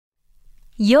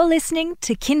You're listening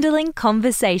to Kinderling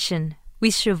Conversation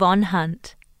with Siobhan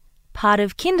Hunt, part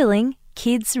of Kinderling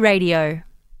Kids Radio.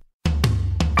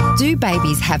 Do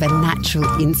babies have a natural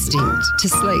instinct to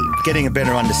sleep? Getting a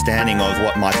better understanding of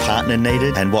what my partner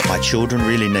needed and what my children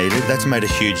really needed, that's made a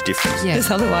huge difference. Because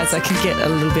otherwise I can get a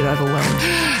little bit overwhelmed.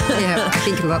 Yeah, I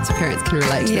think lots of parents can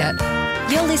relate to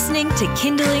that. You're listening to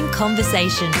Kinderling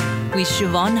Conversation with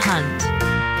Siobhan Hunt.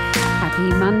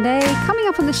 Happy Monday. Coming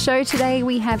up on the show today,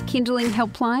 we have Kinderling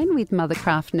Helpline with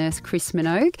Mothercraft Nurse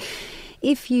ChrisMinogue.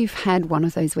 If you've had one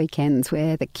of those weekends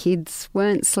where the kids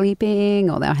weren't sleeping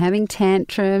or they were having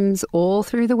tantrums all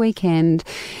through the weekend,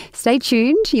 stay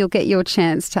tuned. You'll get your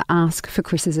chance to ask for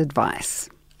Chris's advice.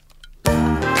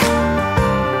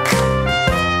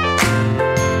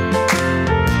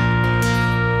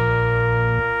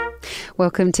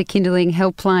 Welcome to Kinderling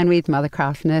Helpline with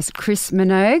Mothercraft Nurse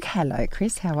ChrisMinogue. Hello,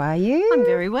 Chris. How are you? I'm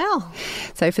very well.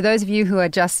 So for those of you who are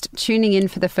just tuning in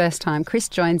for the first time, Chris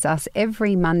joins us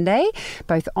every Monday,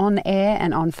 both on air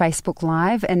and on Facebook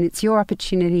Live, and it's your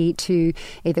opportunity to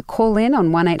either call in on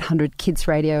 1-800-KIDS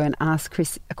Radio and ask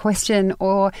Chris a question,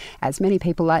 or, as many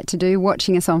people like to do,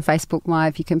 watching us on Facebook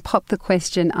Live, you can pop the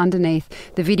question underneath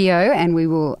the video and we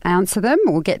will answer them.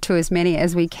 We'll get to as many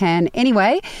as we can.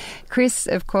 Anyway, Chris,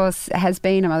 of course, has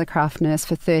been a Mothercraft nurse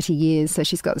for 30 years, so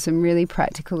she's got some really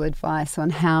practical advice on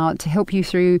how to help you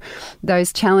through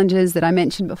those challenges that I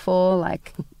mentioned before,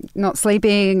 like not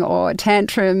sleeping or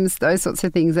tantrums, those sorts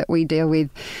of things that we deal with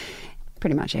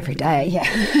pretty much every day.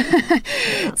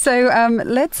 Yeah. So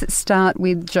let's start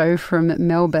with Joe from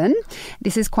Melbourne.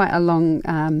 This is quite a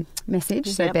long message,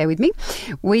 so bear with me.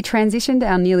 We transitioned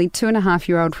our nearly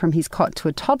 2.5-year-old from his cot to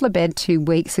a toddler bed 2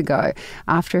 weeks ago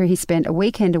after he spent a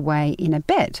weekend away in a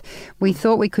bed. We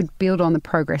thought we could build on the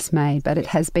progress made, but it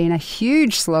has been a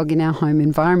huge slog in our home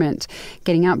environment.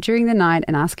 Getting up during the night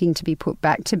and asking to be put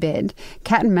back to bed,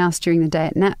 cat and mouse during the day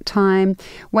at nap time,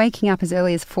 waking up as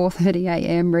early as 4:30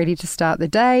 a.m. ready to start the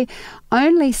day,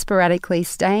 only sporadically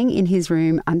staying in his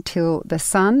room until the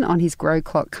sun on his grow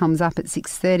clock comes up at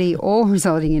 6:30, all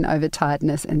resulting in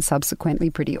overtiredness and subsequently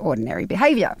pretty ordinary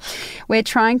behaviour. We're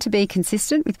trying to be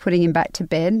consistent with putting him back to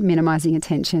bed, minimising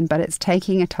attention, but it's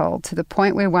taking a toll to the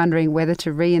point we're wondering whether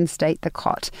to reinstate the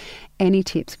cot. Any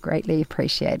tips greatly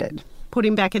appreciated. Put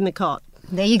him back in the cot.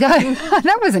 There you go.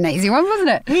 That was an easy one,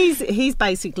 wasn't it? He's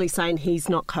basically saying he's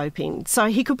not coping. So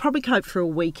he could probably cope for a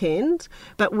weekend,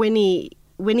 but when he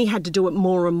had to do it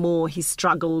more and more, he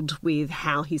struggled with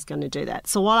how he's going to do that.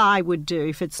 So what I would do,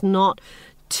 if it's not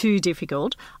too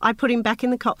difficult, I put him back in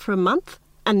the cot for a month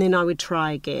and then I would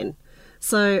try again.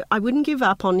 So I wouldn't give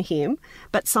up on him,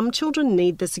 but some children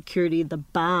need the security of the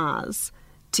bars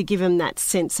to give him that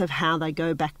sense of how they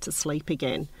go back to sleep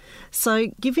again. So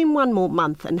give him one more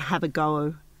month and have a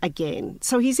go again.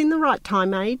 So he's in the right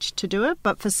time age to do it,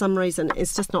 but for some reason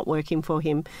it's just not working for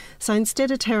him. So instead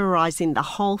of terrorising the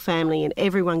whole family and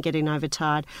everyone getting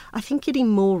overtired, I think getting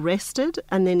more rested,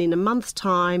 and then in a month's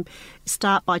time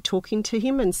start by talking to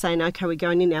him and saying, okay, we're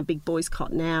going in our big boy's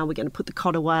cot now, we're going to put the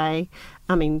cot away,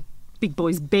 big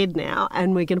boy's bed now,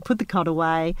 and we're going to put the cot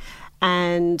away,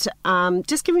 and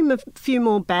just give him a few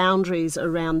more boundaries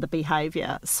around the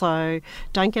behaviour. So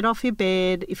don't get off your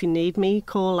bed. If you need me,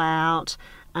 call out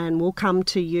and we'll come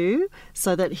to you,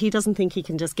 so that he doesn't think he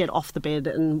can just get off the bed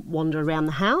and wander around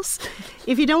the house.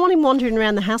 If you don't want him wandering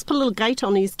around the house, put a little gate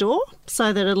on his door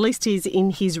so that at least he's in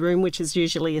his room, which is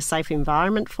usually a safe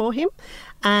environment for him.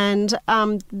 And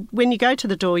when you go to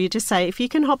the door, you just say, if you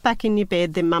can hop back in your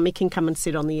bed, then Mummy can come and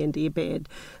sit on the end of your bed.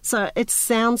 So it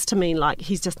sounds to me like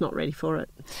he's just not ready for it.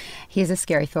 Here's a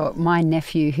scary thought. My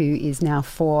nephew, who is now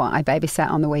 4, I babysat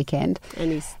on the weekend.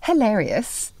 And he's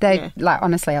hilarious.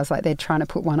 Honestly, I was like, they're trying to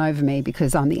put one over me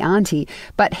because I'm the auntie.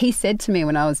 But he said to me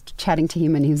when I was chatting to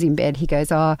him and he was in bed, he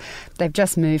goes, they've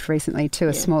just moved recently to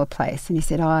a smaller place. And he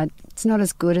said, it's not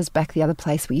as good as back the other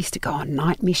place. We used to go on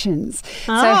night missions.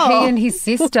 So he and his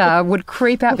sister would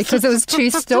creep out because it was 2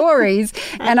 stories.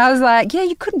 And I was like, yeah,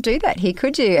 you couldn't do that here,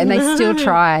 could you? And they still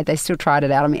tried. They still tried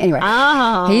it out on me. Anyway,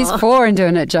 he's 4 and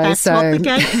doing it, Joe. That's what the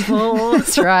gate's for.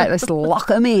 That's right. Let's lock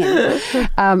him in.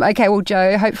 Okay, well,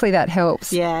 Joe, hopefully that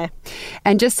helps. Yeah.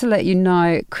 And just to let you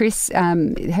know, Chris,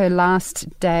 her last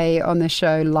day on the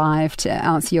show live to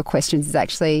answer your questions is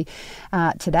actually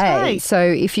today. So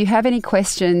if you have any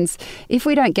questions, if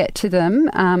we don't get to them,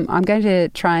 I'm going to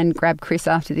try and grab Chris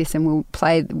after this and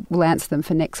we'll answer them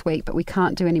for next week, but we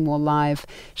can't do any more live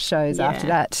shows after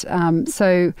that.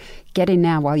 So get in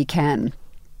now while you can.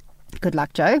 Good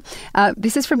luck, Joe.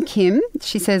 This is from Kim.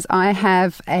 She says, I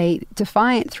have a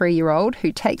defiant 3-year-old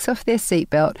who takes off their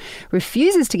seatbelt,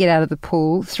 refuses to get out of the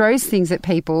pool, throws things at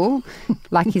people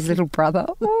like his little brother.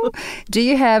 Do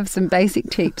you have some basic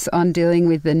tips on dealing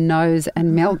with the no's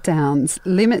and meltdowns?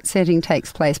 Limit setting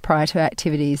takes place prior to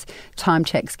activities, time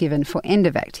checks given for end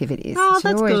of activities. Oh,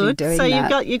 that's good. So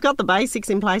that. you've got the basics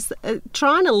in place.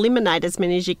 Try and eliminate as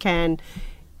many as you can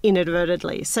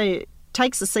inadvertently. So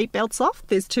takes the seatbelts off.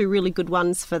 There's 2 really good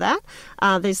ones for that.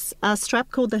 There's a strap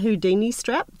called the Houdini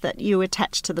strap that you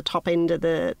attach to the top end of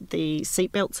the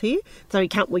seatbelts here, so he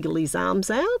can't wiggle his arms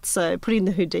out. So putting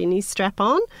the Houdini strap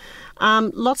on.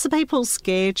 Lots of people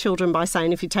scare children by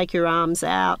saying if you take your arms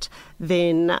out,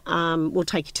 then we'll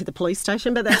take you to the police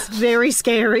station, but that's very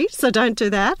scary, so don't do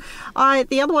that.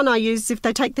 The other one I use, if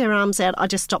they take their arms out, I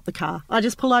just stop the car. I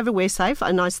just pull over, we're safe,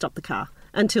 and I stop the car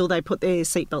until they put their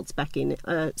seatbelts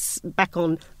back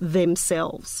on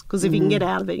themselves. Because if you can get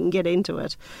out of it, you can get into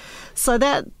it. So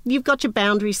that you've got your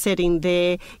boundary setting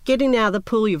there. Getting out of the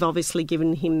pool, you've obviously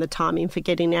given him the timing for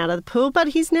getting out of the pool, but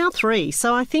he's now 3,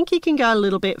 so I think he can go a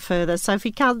little bit further. So if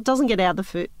he doesn't get out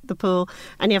of the pool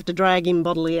and you have to drag him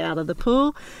bodily out of the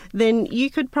pool, then you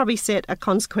could probably set a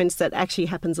consequence that actually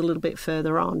happens a little bit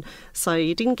further on. So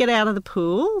you didn't get out of the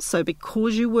pool, so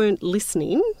because you weren't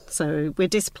listening, so we're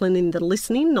disciplining the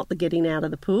listening, not the getting out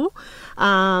of the pool.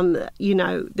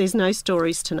 There's no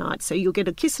stories tonight. So you'll get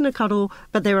a kiss and a cuddle,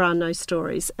 but there are no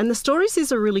stories. And the stories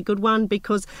is a really good one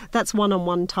because that's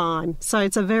one-on-one time. So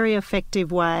it's a very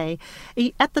effective way.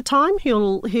 At the time,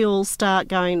 he'll start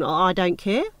going, I don't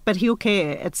care, but he'll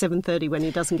care at 7:30 when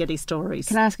he doesn't get his stories.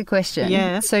 Can I ask a question?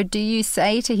 Yeah. So do you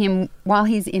say to him while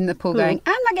he's in the pool going,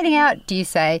 I'm not getting out, do you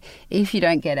say, if you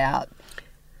don't get out,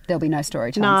 there'll be no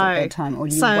story times at bedtime, or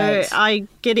do you wait? So I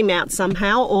get him out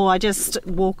somehow, or I just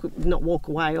not walk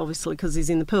away, obviously, because he's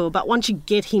in the pool. But once you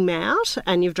get him out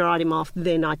and you've dried him off,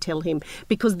 then I tell him,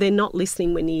 because they're not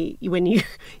listening when you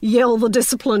yell the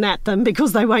discipline at them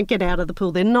because they won't get out of the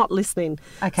pool. They're not listening.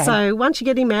 Okay. So once you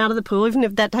get him out of the pool, even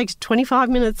if that takes 25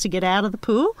 minutes to get out of the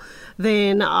pool,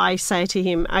 then I say to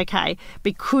him, okay,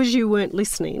 because you weren't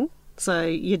listening, so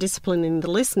you're disciplining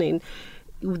the listening,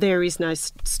 there is no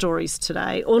stories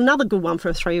today. Or another good one for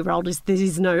a 3-year-old is there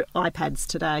is no iPads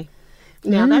today.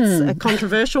 Now, that's a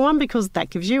controversial one because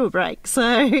that gives you a break. So,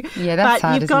 yeah, that's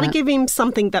hard, you've got to isn't it? give him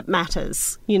something that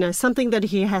matters, something that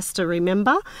he has to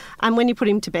remember. And when you put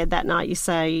him to bed that night, you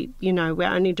say, we're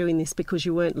only doing this because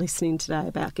you weren't listening today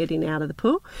about getting out of the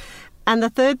pool. And the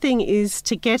third thing is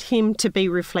to get him to be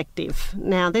reflective.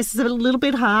 Now, this is a little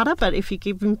bit harder, but if you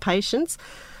give him patience.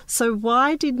 So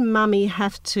why did Mummy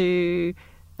have to...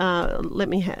 let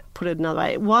me put it another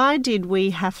way. Why did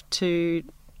we have to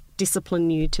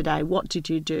discipline you today? What did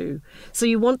you do? So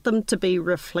you want them to be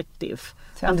reflective.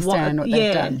 To understand what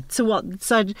they've done.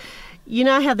 So you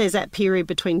know how there's that period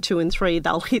between 2 and 3,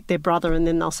 they'll hit their brother and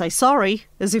then they'll say sorry,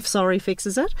 as if sorry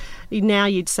fixes it. Now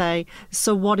you'd say,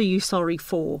 so what are you sorry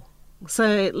for?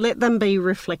 So let them be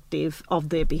reflective of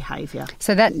their behaviour.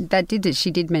 So that did it.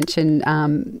 She did mention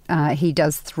he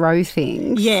does throw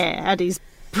things. Yeah, at his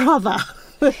brother.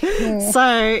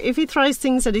 So if he throws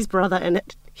things at his brother and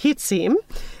it hits him,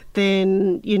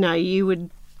 then, you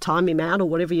would time him out or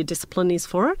whatever your discipline is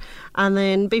for it. And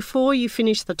then before you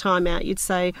finish the time out, you'd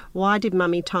say, why did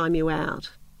Mummy time you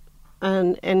out?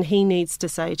 And he needs to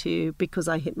say to you, because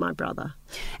I hit my brother.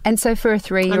 And so for a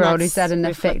 3-year-old, is that an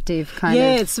effective kind of...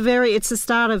 Yeah, it's the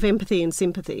start of empathy and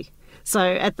sympathy. So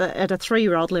at a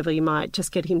 3-year-old level, you might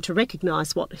just get him to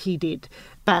recognise what he did.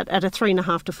 But at a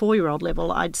 3.5 to 4-year-old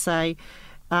level, I'd say,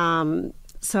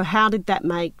 so how did that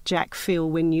make Jack feel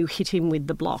when you hit him with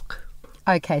the block?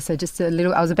 Okay, so just a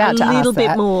little... I was about to ask that. A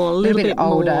little bit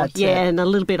older. More, yeah, and a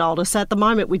little bit older. So at the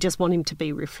moment, we just want him to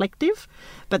be reflective.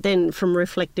 But then from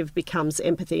reflective becomes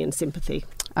empathy and sympathy.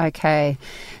 Okay.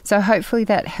 So hopefully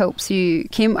that helps you.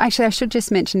 Kim, actually, I should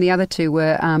just mention the other 2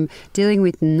 were dealing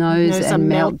with no's and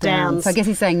meltdowns. So I guess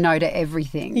he's saying no to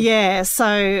everything. Yeah, so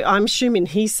I'm assuming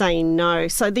he's saying no.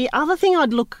 So the other thing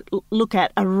I'd look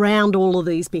at around all of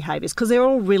these behaviours, because they're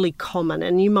all really common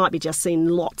and you might be just seeing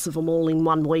lots of them all in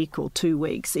 1 week or 2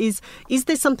 weeks, is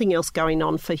there something else going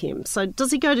on for him? So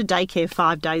does he go to daycare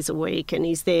 5 days a week and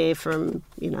he's there from,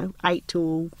 8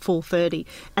 till 4:30?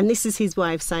 And this is his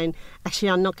way of saying, actually,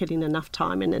 I'm not getting enough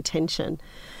time and attention.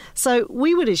 So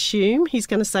we would assume he's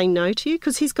going to say no to you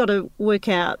because he's got to work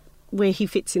out where he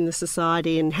fits in the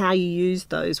society and how you use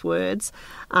those words.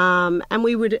 And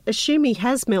we would assume he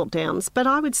has meltdowns, but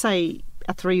I would say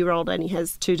a 3-year-old only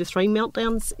has 2 to 3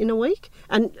 meltdowns in a week,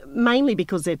 and mainly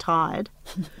because they're tired.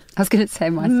 I was going to say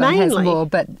my son has more,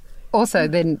 but also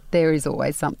then there is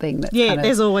always something that's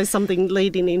there's always something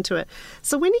leading into it.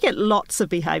 So when you get lots of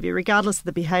behaviour, regardless of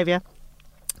the behaviour,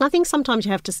 I think sometimes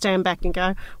you have to stand back and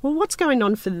go, well, what's going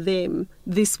on for them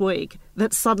this week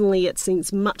that suddenly it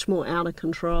seems much more out of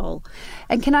control?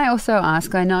 And can I also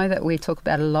ask, I know that we talk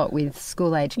about a lot with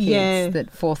school-age kids that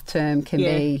fourth term can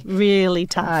be really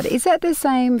tough. hard. Is that the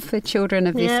same for children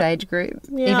of this age group?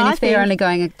 Yeah, even if they're only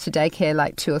going to daycare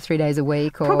like 2 or 3 days a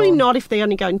week? Or... Probably not if they're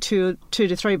only going two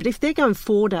to three, but if they're going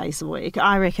 4 days a week,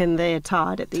 I reckon they're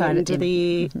tired at the end of the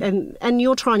year, and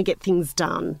you're trying to get things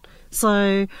done.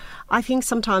 So I think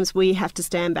sometimes we have to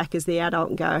stand back as the adult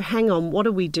and go, hang on, what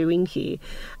are we doing here?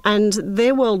 And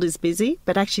their world is busy,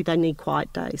 but actually they need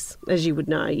quiet days, as you would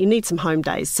know. You need some home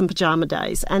days, some pyjama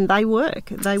days, and they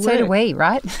work. So do we,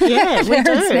 right? Yeah, we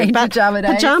do. But pyjama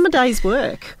days. Pyjama days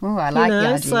work. Oh, I like the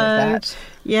idea of that.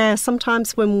 Yeah,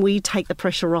 sometimes when we take the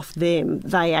pressure off them,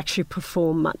 they actually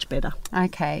perform much better.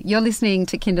 Okay. You're listening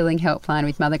to Kinderling Helpline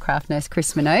with Mothercraft Nurse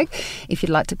Chris Minogue. If you'd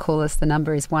like to call us, the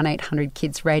number is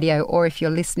 1-800-KIDS-RADIO, or if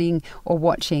you're listening or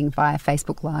watching via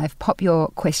Facebook Live, pop your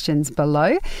questions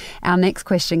below. Our next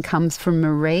question comes from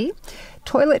Marie.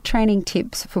 Toilet training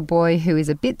tips for boy who is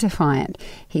a bit defiant.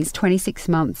 He's 26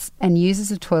 months and uses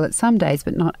the toilet some days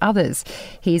but not others.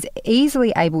 He is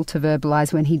easily able to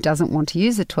verbalise when he doesn't want to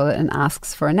use the toilet and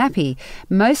asks for a nappy.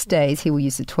 Most days he will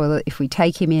use the toilet if we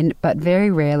take him in, but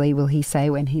very rarely will he say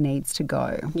when he needs to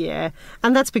go. Yeah,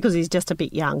 and that's because he's just a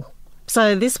bit young.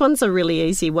 So this one's a really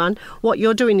easy one. What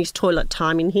you're doing is toilet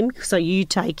timing him. So you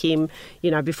take him,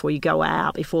 before you go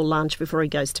out, before lunch, before he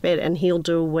goes to bed, and he'll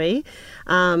do a wee.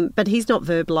 But he's not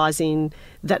verbalising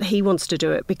that he wants to do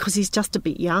it because he's just a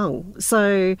bit young.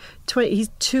 So he's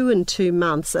 2 and 2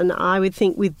 months, and I would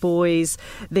think with boys,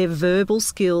 their verbal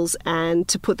skills and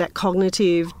to put that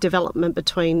cognitive development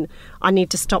between I need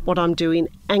to stop what I'm doing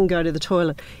and go to the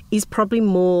toilet is probably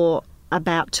more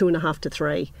about 2.5 to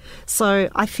 3. So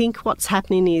I think what's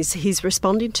happening is he's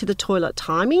responding to the toilet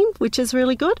timing, which is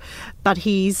really good, but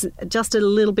he's just a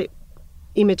little bit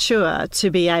immature to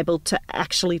be able to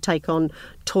actually take on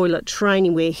toilet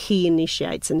training where he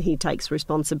initiates and he takes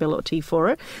responsibility for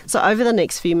it. So over the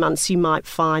next few months you might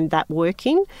find that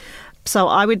working. So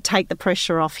I would take the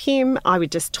pressure off him. I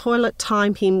would just toilet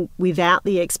time him without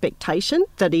the expectation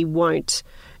that he won't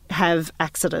have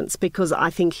accidents, because I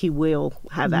think he will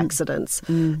have accidents.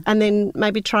 And then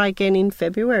maybe try again in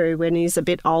February when he's a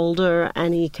bit older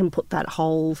and he can put that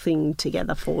whole thing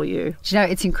together for you. Do you know,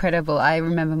 it's incredible. I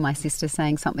remember my sister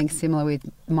saying something similar with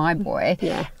my boy.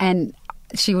 Yeah. And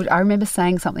I remember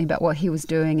saying something about what he was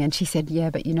doing, and she said, yeah,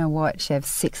 but you know what, Chev,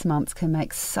 6 months can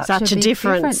make such a big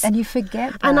difference. And you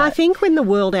forget that. And I think when the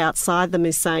world outside them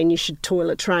is saying you should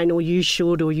toilet train or you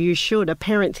should, a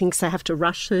parent thinks they have to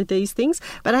rush through these things.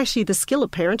 But actually the skill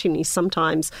of parenting is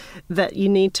sometimes that you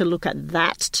need to look at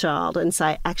that child and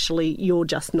say, actually, you're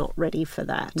just not ready for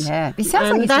that. Yeah. It sounds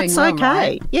and like that's doing well,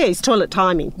 okay. Right? Yeah, it's toilet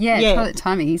timing. Yeah, toilet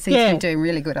timing. He seems to be doing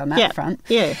really good on that front.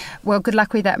 Yeah. Well, good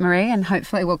luck with that, Marie, and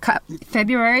hopefully we'll cut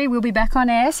February we'll be back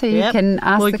on air so you can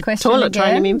ask the question toilet again.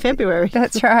 train him in February.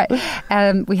 That's right.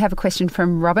 We have a question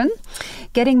from Robin.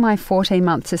 Getting my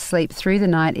 14-month to sleep through the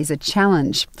night is a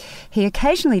challenge. He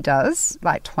occasionally does,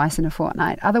 like twice in a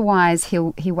fortnight. Otherwise,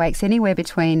 he wakes anywhere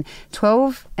between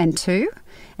 12 and 2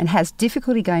 and has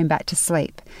difficulty going back to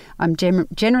sleep. I'm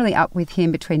generally up with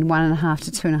him between 1.5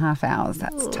 to 2.5 hours.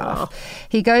 That's tough.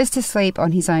 He goes to sleep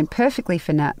on his own perfectly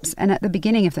for naps and at the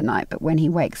beginning of the night, but when he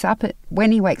wakes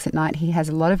at night, he has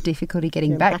a lot of difficulty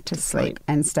getting back to sleep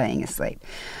and staying asleep.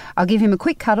 I'll give him a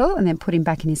quick cuddle and then put him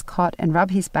back in his cot and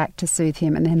rub his back to soothe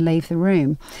him and then leave the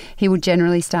room. He will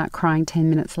generally start crying 10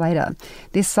 minutes later.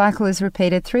 This cycle is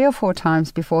repeated 3 or 4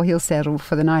 times before he'll settle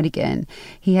for the night again.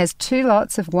 He has 2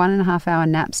 lots of 1.5 hour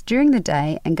naps during the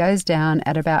day and goes down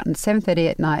at about 7:30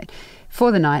 at night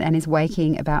for the night and is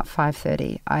waking about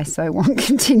 5:30. I so want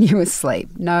continuous sleep.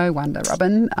 No wonder,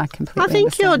 Robin. I completely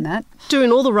understand that. I think you're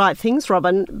doing all the right things,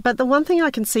 Robin. But the one thing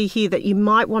I can see here that you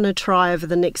might want to try over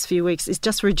the next few weeks is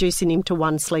just reducing him to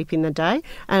 1 sleep in the day,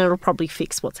 and it'll probably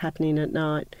fix what's happening at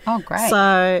night. Oh, great.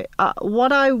 So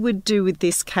what I would do with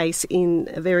this case in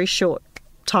a very short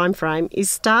time frame is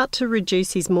start to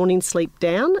reduce his morning sleep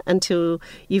down until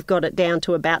you've got it down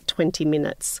to about 20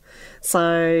 minutes.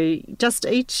 So just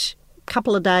each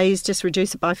couple of days, just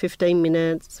reduce it by 15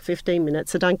 minutes.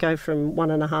 So don't go from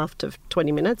 1.5 to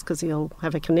 20 minutes because he'll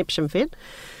have a conniption fit.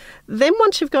 Then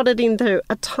once you've got it into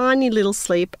a tiny little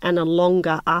sleep and a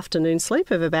longer afternoon sleep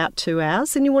of about 2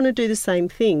 hours, then you want to do the same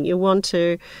thing. You want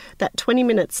to, that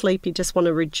 20-minute sleep, you just want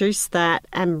to reduce that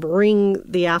and bring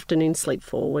the afternoon sleep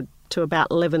forward to about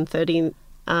 11:30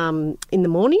 in the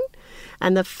morning.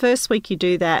 And the first week you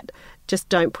do that, Just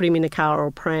don't put him in a car or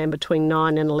a pram between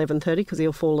 9 and 11:30 because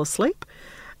he'll fall asleep.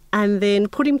 And then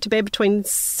put him to bed between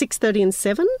 6:30 and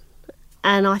 7.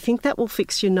 And I think that will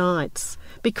fix your nights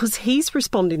because he's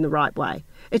responding the right way.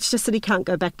 It's just that he can't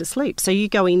go back to sleep. So you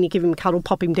go in, you give him a cuddle,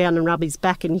 pop him down and rub his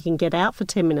back and he can get out for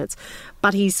 10 minutes.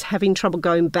 But he's having trouble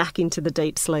going back into the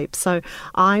deep sleep. So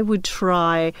I would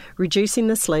try reducing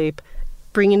the sleep,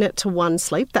 bringing it to one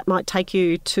sleep. That might take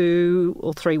you 2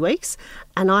 or 3 weeks.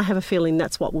 And I have a feeling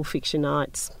that's what will fix your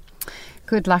nights.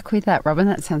 Good luck with that, Robin.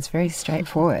 That sounds very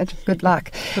straightforward. Good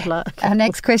luck. Good luck. Our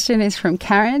next question is from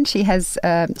Karen. She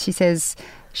says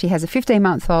she has a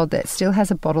 15-month-old that still has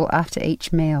a bottle after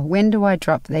each meal. When do I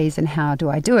drop these and how do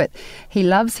I do it? He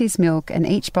loves his milk and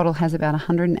each bottle has about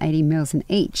 180 mils in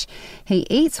each. He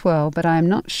eats well, but I am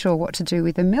not sure what to do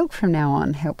with the milk from now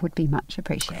on. Help would be much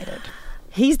appreciated.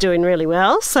 He's doing really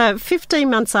well. So 15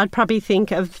 months, I'd probably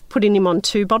think of putting him on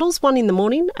 2 bottles, one in the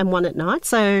morning and one at night.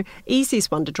 So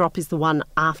easiest one to drop is the one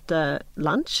after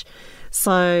lunch.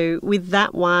 So with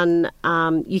that one,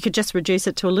 you could just reduce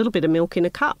it to a little bit of milk in a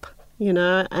cup,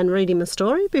 and read him a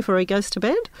story before he goes to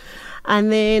bed.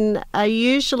 And then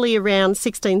usually around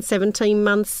 16, 17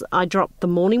 months, I drop the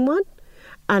morning one.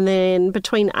 And then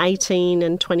between 18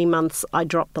 and 20 months, I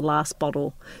drop the last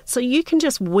bottle. So you can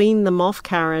just wean them off,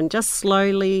 Karen, just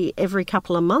slowly every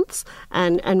couple of months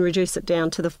and reduce it down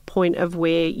to the point of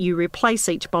where you replace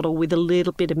each bottle with a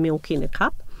little bit of milk in a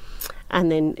cup. And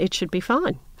then it should be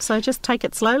fine. So just take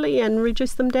it slowly and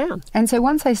reduce them down. And so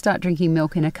once they start drinking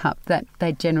milk in a cup, that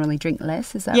they generally drink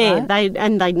less, is that right? Yeah,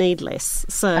 they need less.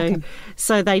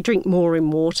 So they drink more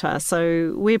in water.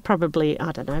 So we're probably,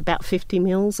 about 50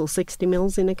 mils or 60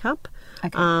 mils in a cup.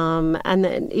 Okay. And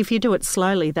then if you do it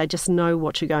slowly, they just know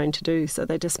what you're going to do. So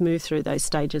they just move through those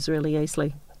stages really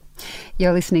easily.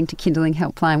 You're listening to Kinderling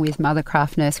Helpline with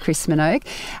Mothercraft Nurse Chris Minogue.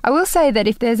 I will say that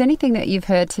if there's anything that you've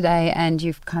heard today and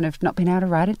you've kind of not been able to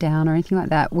write it down or anything like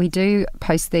that, we do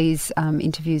post these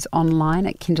interviews online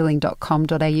at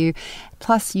kinderling.com.au.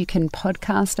 Plus, you can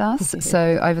podcast us.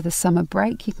 So over the summer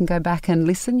break, you can go back and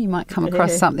listen. You might come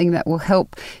across something that will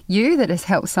help you, that has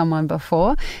helped someone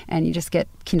before, and you just get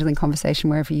Kinderling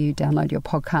Conversation wherever you download your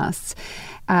podcasts.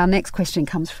 Our next question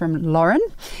comes from Lauren.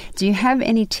 Do you have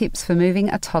any tips for moving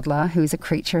a toddler who is a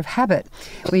creature of habit?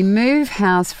 We move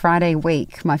house Friday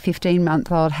week. My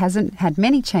 15-month-old hasn't had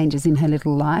many changes in her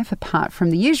little life apart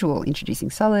from the usual,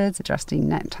 introducing solids, adjusting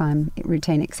nap time,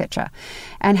 routine, etc.,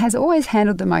 and has always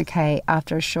handled them okay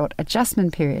after a short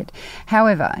adjustment period.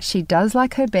 However, she does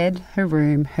like her bed, her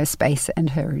room, her space and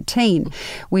her routine.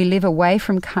 We live away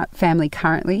from family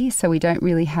currently, so we don't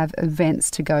really have events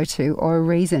to go to or a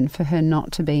reason for her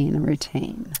not to be in a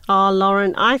routine. Oh,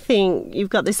 Lauren, I think you've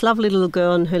got this lovely little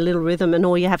girl and her little rhythm, and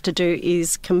all you have to do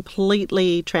is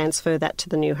completely transfer that to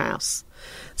the new house.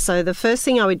 So the first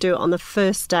thing I would do on the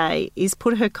first day is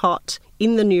put her cot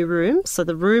in the new room, so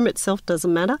the room itself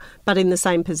doesn't matter, but in the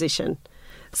same position.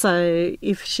 So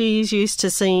if she's used to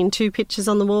seeing 2 pictures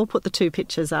on the wall, put the 2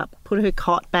 pictures up, put her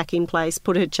cot back in place,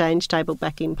 put her change table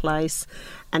back in place,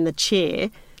 and the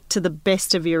chair to the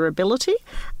best of your ability.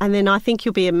 And then I think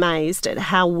you'll be amazed at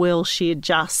how well she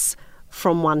adjusts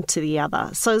from one to the other.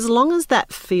 So as long as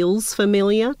that feels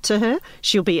familiar to her,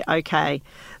 she'll be okay.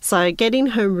 So getting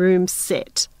her room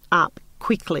set up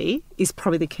quickly is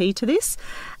probably the key to this.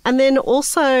 And then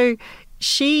also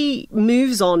she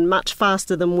moves on much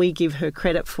faster than we give her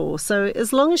credit for. So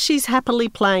as long as she's happily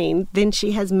playing, then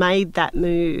she has made that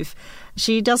move.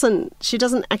 She doesn't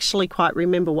actually quite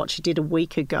remember what she did a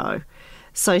week ago.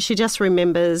 So she just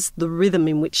remembers the rhythm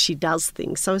in which she does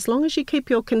things. So as long as you keep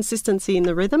your consistency in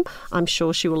the rhythm, I'm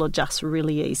sure she will adjust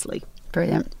really easily.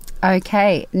 Brilliant.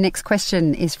 Okay, next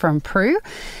question is from Prue.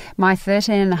 My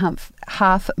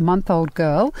 13-and-a-half-month-old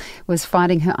girl was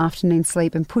fighting her afternoon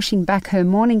sleep and pushing back her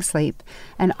morning sleep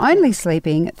and only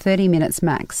sleeping 30 minutes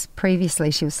max. Previously,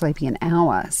 she was sleeping an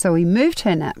hour. So we moved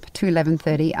her nap to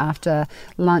 11:30 after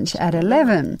lunch at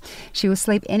 11. She will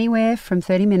sleep anywhere from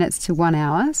 30 minutes to 1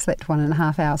 hour, slept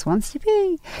 1.5 hours once.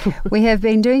 Yippee! We have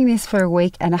been doing this for a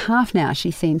week and a half now.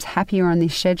 She seems happier on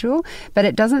this schedule, but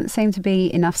it doesn't seem to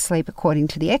be enough sleep according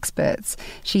to the experts.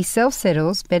 She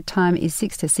self-settles. Bedtime is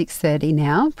 6 to 6:30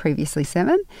 now, previously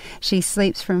 7. She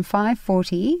sleeps from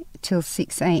 5:40 till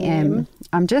 6 a.m.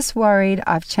 I'm just worried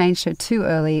I've changed her too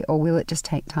early, or will it just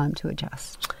take time to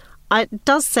adjust? It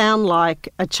does sound like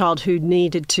a child who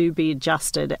needed to be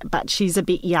adjusted, but she's a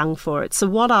bit young for it. So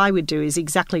what I would do is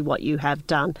exactly what you have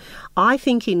done. I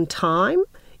think in time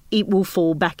it will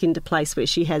fall back into place where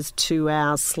she has 2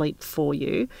 hours sleep for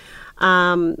you.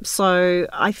 So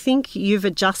I think you've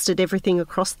adjusted everything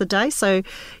across the day. So,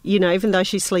 even though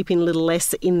she's sleeping a little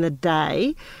less in the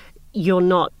day, you're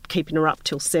not keeping her up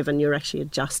till 7, you're actually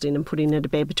adjusting and putting her to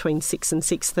bed between 6 and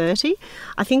 6:30.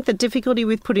 I think the difficulty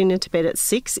with putting her to bed at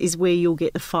 6 is where you'll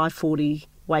get the 5:40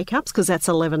 wake-ups, because that's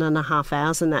 11 and a half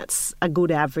hours, and that's a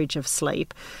good average of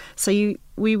sleep. So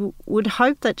we would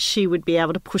hope that she would be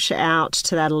able to push out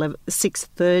to that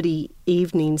 6:30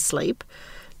 evening sleep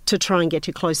to try and get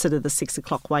you closer to the 6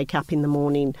 o'clock wake-up in the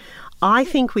morning. I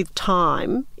think with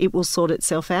time it will sort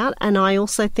itself out, and I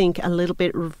also think a little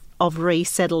bit of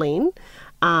resettling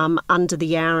under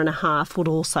the hour and a half would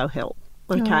also help.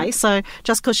 Okay, so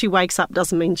just because she wakes up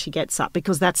doesn't mean she gets up,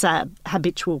 because that's a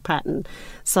habitual pattern.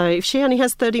 So if she only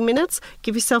has 30 minutes,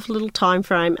 give yourself a little time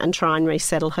frame and try and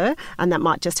resettle her, and that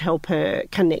might just help her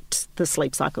connect the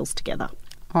sleep cycles together.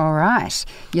 All right.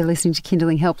 You're listening to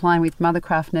Kinderling Helpline with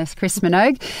Mothercraft Nurse Chris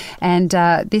Minogue, and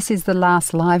this is the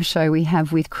last live show we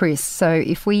have with Chris. So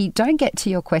if we don't get to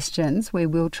your questions, we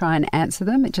will try and answer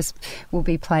them. It just will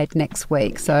be played next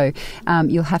week. So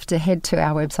you'll have to head to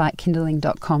our website,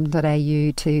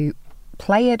 kinderling.com.au, to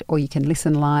play it, or you can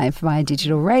listen live via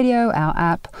digital radio, our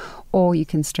app, or you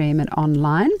can stream it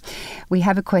online. We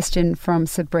have a question from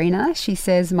Sabrina. She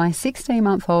says, my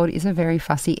 16-month-old is a very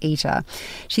fussy eater.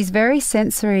 She's very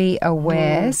sensory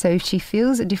aware, so if she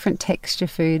feels a different texture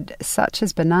food, such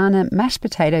as banana, mashed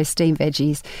potatoes, steamed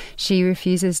veggies, she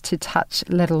refuses to touch,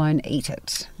 let alone eat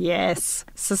it. Yes.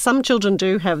 So some children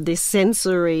do have this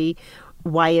sensory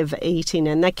way of eating,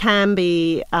 and that can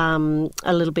be a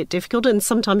little bit difficult, and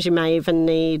sometimes you may even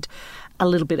need a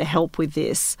little bit of help with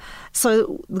this.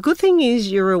 So the good thing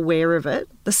is you're aware of it.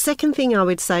 The second thing I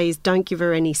would say is don't give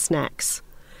her any snacks.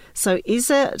 So is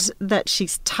it that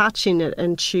she's touching it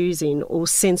and choosing, or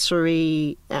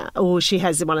sensory, or she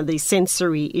has one of these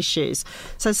sensory issues?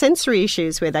 So sensory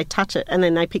issues where they touch it and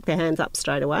then they pick their hands up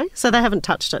straight away. So they haven't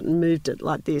touched it and moved it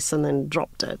like this and then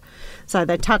dropped it. So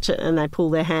they touch it and they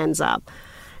pull their hands up.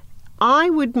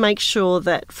 I would make sure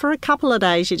that for a couple of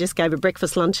days you just gave her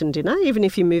breakfast, lunch and dinner, even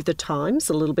if you move the times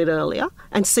a little bit earlier,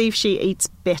 and see if she eats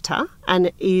better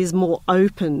and is more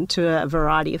open to a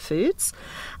variety of foods.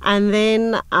 And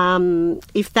then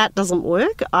if that doesn't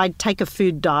work, I'd take a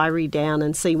food diary down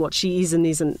and see what she is and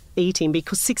isn't eating,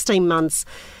 because 16 months,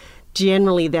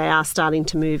 generally they are starting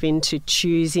to move into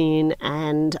choosing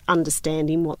and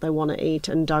understanding what they want to eat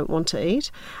and don't want to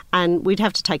eat. And we'd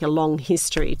have to take a long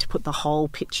history to put the whole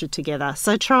picture together.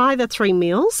 So try the 3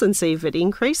 meals and see if it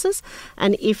increases.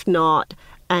 And if not,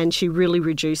 and she really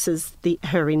reduces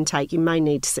her intake, you may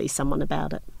need to see someone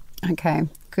about it. Okay.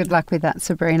 Good luck with that,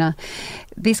 Sabrina.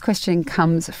 This question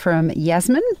comes from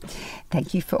Yasmin.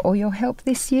 Thank you for all your help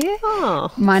this year.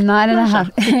 Oh, my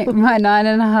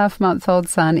 9.5-month-old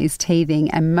son is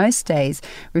teething and most days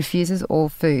refuses all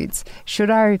foods. Should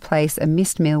I replace a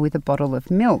missed meal with a bottle of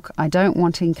milk? I don't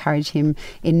want to encourage him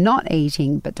in not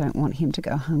eating, but don't want him to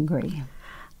go hungry.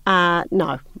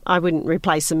 No, I wouldn't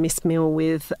replace a missed meal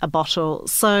with a bottle.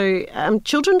 So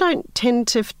children don't tend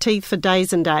to teeth for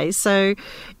days and days. So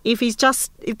if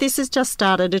this has just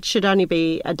started, it should only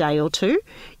be a day or two.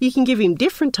 You can give him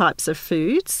different types of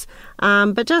foods,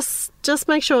 but just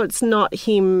make sure it's not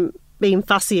him being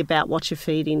fussy about what you're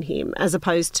feeding him as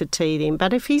opposed to teething.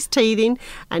 But if he's teething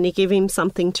and you give him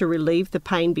something to relieve the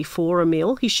pain before a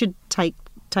meal, he should take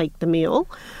the meal.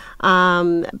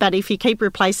 But if you keep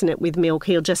replacing it with milk,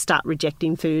 he'll just start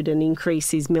rejecting food and increase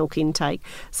his milk intake.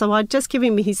 So I'd just give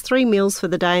him his 3 meals for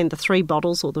the day and the 3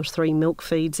 bottles or the 3 milk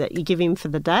feeds that you give him for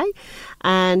the day,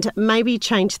 and maybe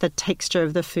change the texture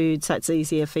of the food so it's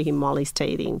easier for him while he's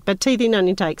teething. But teething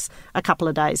only takes a couple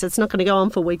of days. It's not going to go on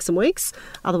for weeks and weeks.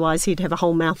 Otherwise, he'd have a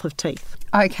whole mouth of teeth.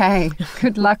 Okay.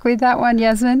 Good luck with that one,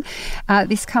 Yasmin.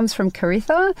 This comes from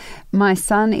Caritha. My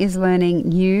son is learning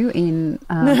new in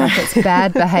like it's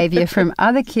bad behaviour from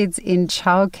other kids in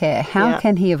childcare. How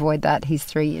can he avoid that? He's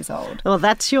 3 years old. Well,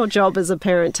 that's your job as a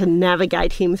parent, to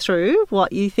navigate him through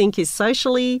what you think is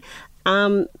socially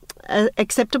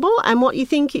acceptable and what you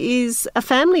think is a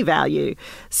family value.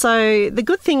 So the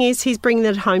good thing is he's bringing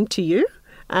it home to you.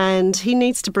 And he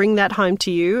needs to bring that home to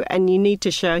you, and you need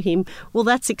to show him, well,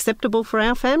 that's acceptable for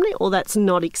our family or that's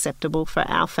not acceptable for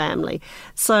our family.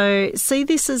 So see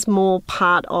this as more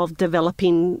part of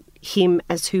developing him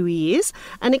as who he is,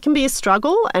 and it can be a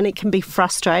struggle and it can be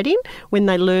frustrating when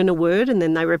they learn a word and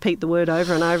then they repeat the word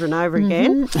over and over and over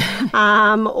again,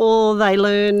 or they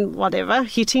learn whatever,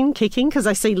 hitting, kicking, because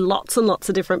they see lots and lots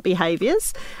of different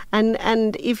behaviours.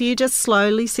 And if you just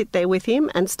slowly sit there with him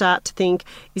and start to think,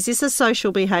 is this a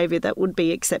social behaviour that would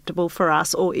be acceptable for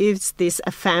us, or is this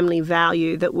a family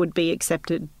value that would be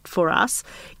accepted for us?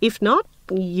 If not,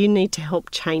 you need to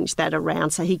help change that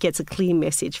around so he gets a clear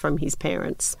message from his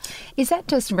parents. Is that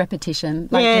just repetition?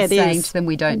 Like Yeah, just it saying is. to them,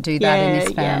 we don't do that in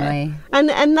this family?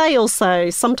 Yeah. And they also,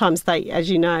 sometimes they, as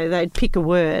you know, they'd pick a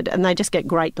word and they just get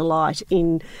great delight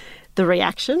in the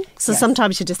reaction. So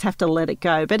sometimes you just have to let it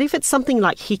go. But if it's something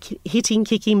like hitting,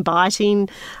 kicking, biting,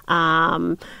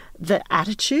 the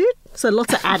attitude, so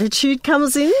lots of attitude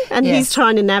comes in and he's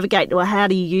trying to navigate, well, how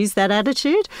do you use that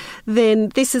attitude? Then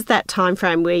this is that time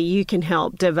frame where you can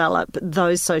help develop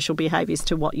those social behaviours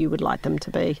to what you would like them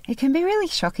to be. It can be really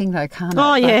shocking though, can't it?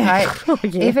 Oh, yeah.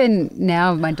 Even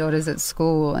now my daughter's at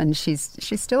school and she's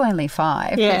still only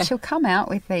 5, but she'll come out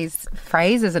with these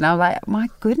phrases and I'm like, my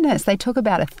goodness, they talk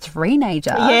about a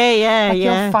three-nager.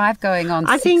 You're 5 going on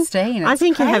 16. I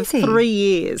think crazy. You have 3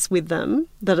 years with them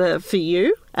that are for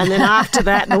you. And then after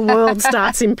that, the world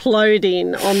starts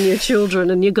imploding on your children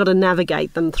and you've got to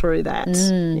navigate them through that.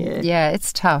 Yeah,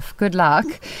 it's tough. Good luck.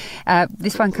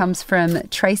 This one comes from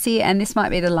Tracy, and this might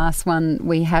be the last one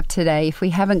we have today. If we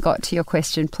haven't got to your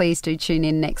question, please do tune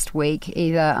in next week,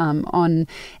 either on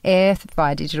air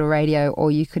via digital radio,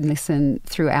 or you can listen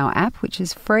through our app, which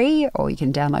is free, or you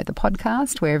can download the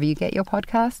podcast wherever you get your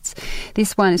podcasts.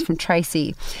 This one is from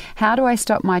Tracy. How do I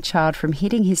stop my child from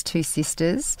hitting his 2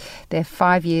 sisters? They're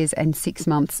 5 years and 6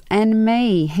 months, and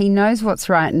me. He knows what's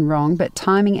right and wrong, but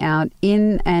timing out,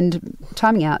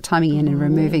 timing in and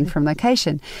removing from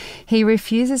location. He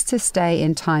refuses to stay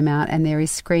in timeout, and there is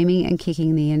screaming and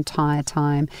kicking the entire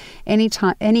time.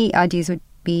 Any ideas would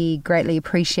be greatly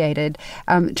appreciated.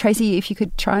 Tracy, if you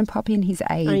could try and pop in his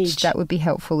age, that would be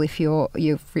helpful if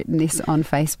you've written this on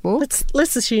Facebook.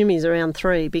 Let's assume he's around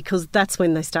 3 because that's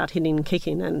when they start hitting and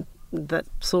kicking, and that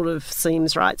sort of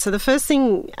seems right. So the first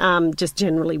thing, just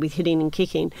generally with hitting and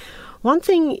kicking, one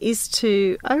thing is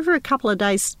to, over a couple of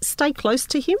days, stay close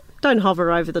to him. Don't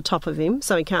hover over the top of him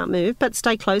so he can't move, but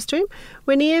stay close to him.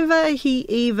 Whenever he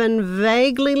even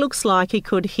vaguely looks like he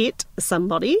could hit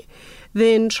somebody,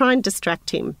 then try and distract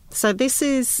him. So this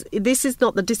is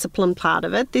not the discipline part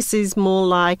of it. This is more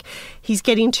like he's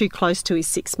getting too close to his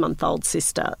 6-month-old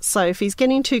sister. So if he's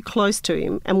getting too close to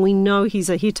him and we know he's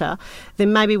a hitter,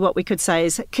 then maybe what we could say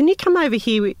is, can you come over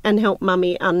here and help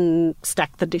Mummy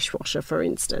unstack the dishwasher, for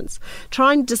instance?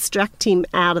 Try and distract him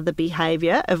out of the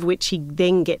behaviour, of which he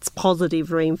then gets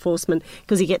positive reinforcement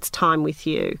because he gets time with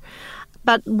you.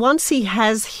 But once he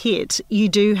has hit, you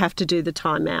do have to do the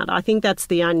timeout. I think that's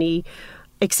the only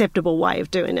acceptable way of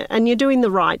doing it. And you're doing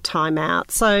the right timeout.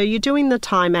 So you're doing the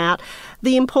timeout.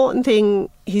 The important thing,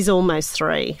 he's almost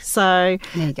 3. So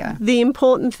there you go. The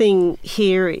important thing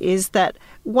here is that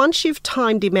once you've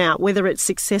timed him out, whether it's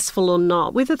successful or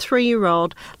not, with a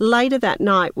 3-year-old, later that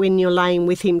night when you're laying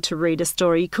with him to read a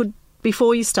story,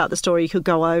 before you start the story, you could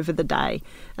go over the day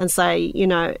and say,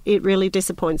 it really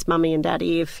disappoints Mummy and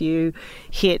Daddy if you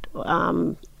hit,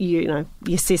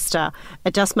 your sister.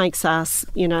 It just makes us,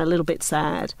 a little bit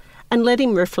sad. And let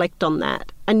him reflect on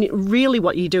that. And really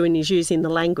what you're doing is using the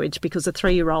language, because a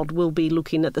 3-year-old will be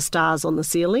looking at the stars on the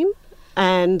ceiling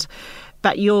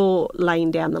but you're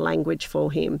laying down the language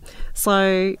for him.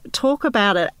 So talk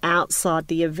about it outside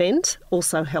the event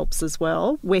also helps as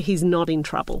well, where he's not in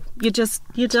trouble. You're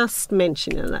just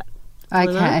mentioning it.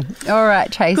 Okay. All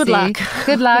right, Tracy. Good luck.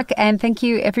 Good luck. And thank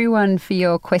you, everyone, for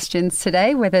your questions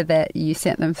today, whether that you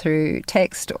sent them through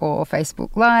text or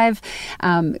Facebook Live.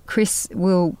 Chris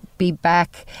will be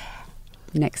back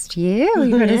next year. We're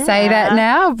going to say that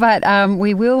now, but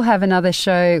we will have another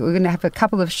show. We're going to have a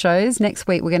couple of shows. Next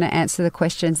week, we're going to answer the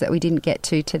questions that we didn't get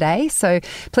to today. So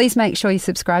please make sure you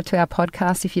subscribe to our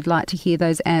podcast if you'd like to hear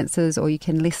those answers, or you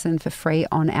can listen for free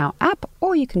on our app,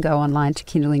 or you can go online to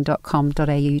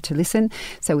kinderling.com.au to listen.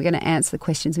 So we're going to answer the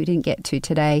questions we didn't get to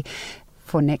today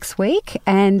for next week.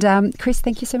 And Chris,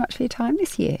 thank you so much for your time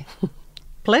this year.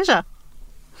 Pleasure.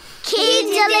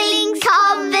 Kinderling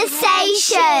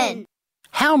Conversation.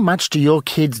 How much do your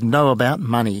kids know about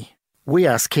money? We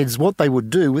ask kids what they would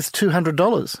do with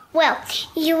 $200. Well,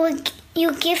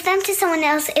 you give them to someone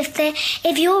else.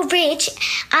 If you're rich,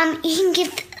 you can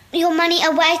give your money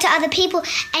away to other people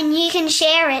and you can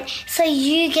share it, so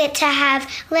you get to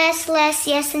have less,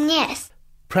 yes and yes.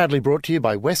 Proudly brought to you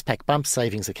by Westpac Bump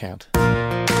Savings Account.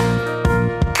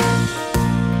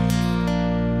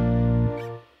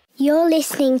 You're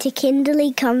listening to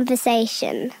Kinderling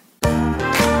Conversation.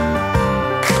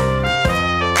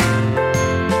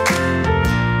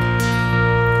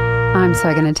 I'm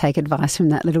so going to take advice from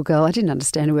that little girl. I didn't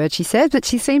understand a word she said, but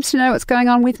she seems to know what's going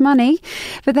on with money.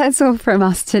 But that's all from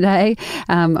us today.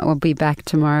 We'll be back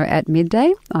tomorrow at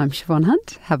midday. I'm Siobhan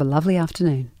Hunt. Have a lovely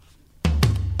afternoon.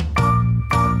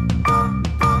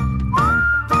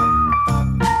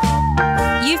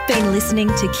 You've been listening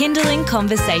to Kinderling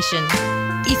Conversation.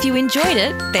 If you enjoyed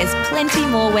it, there's plenty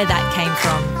more where that came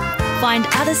from. Find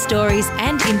other stories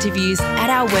and interviews at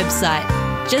our website.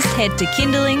 Just head to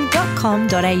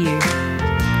kinderling.com.au.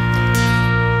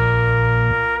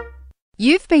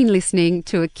 You've been listening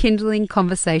to a Kinderling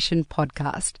Conversation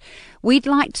podcast. We'd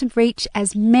like to reach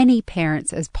as many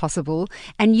parents as possible,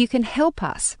 and you can help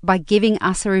us by giving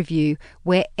us a review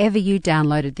wherever you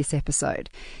downloaded this episode.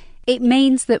 It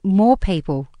means that more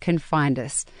people can find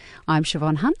us. I'm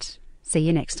Siobhan Hunt. See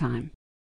you next time.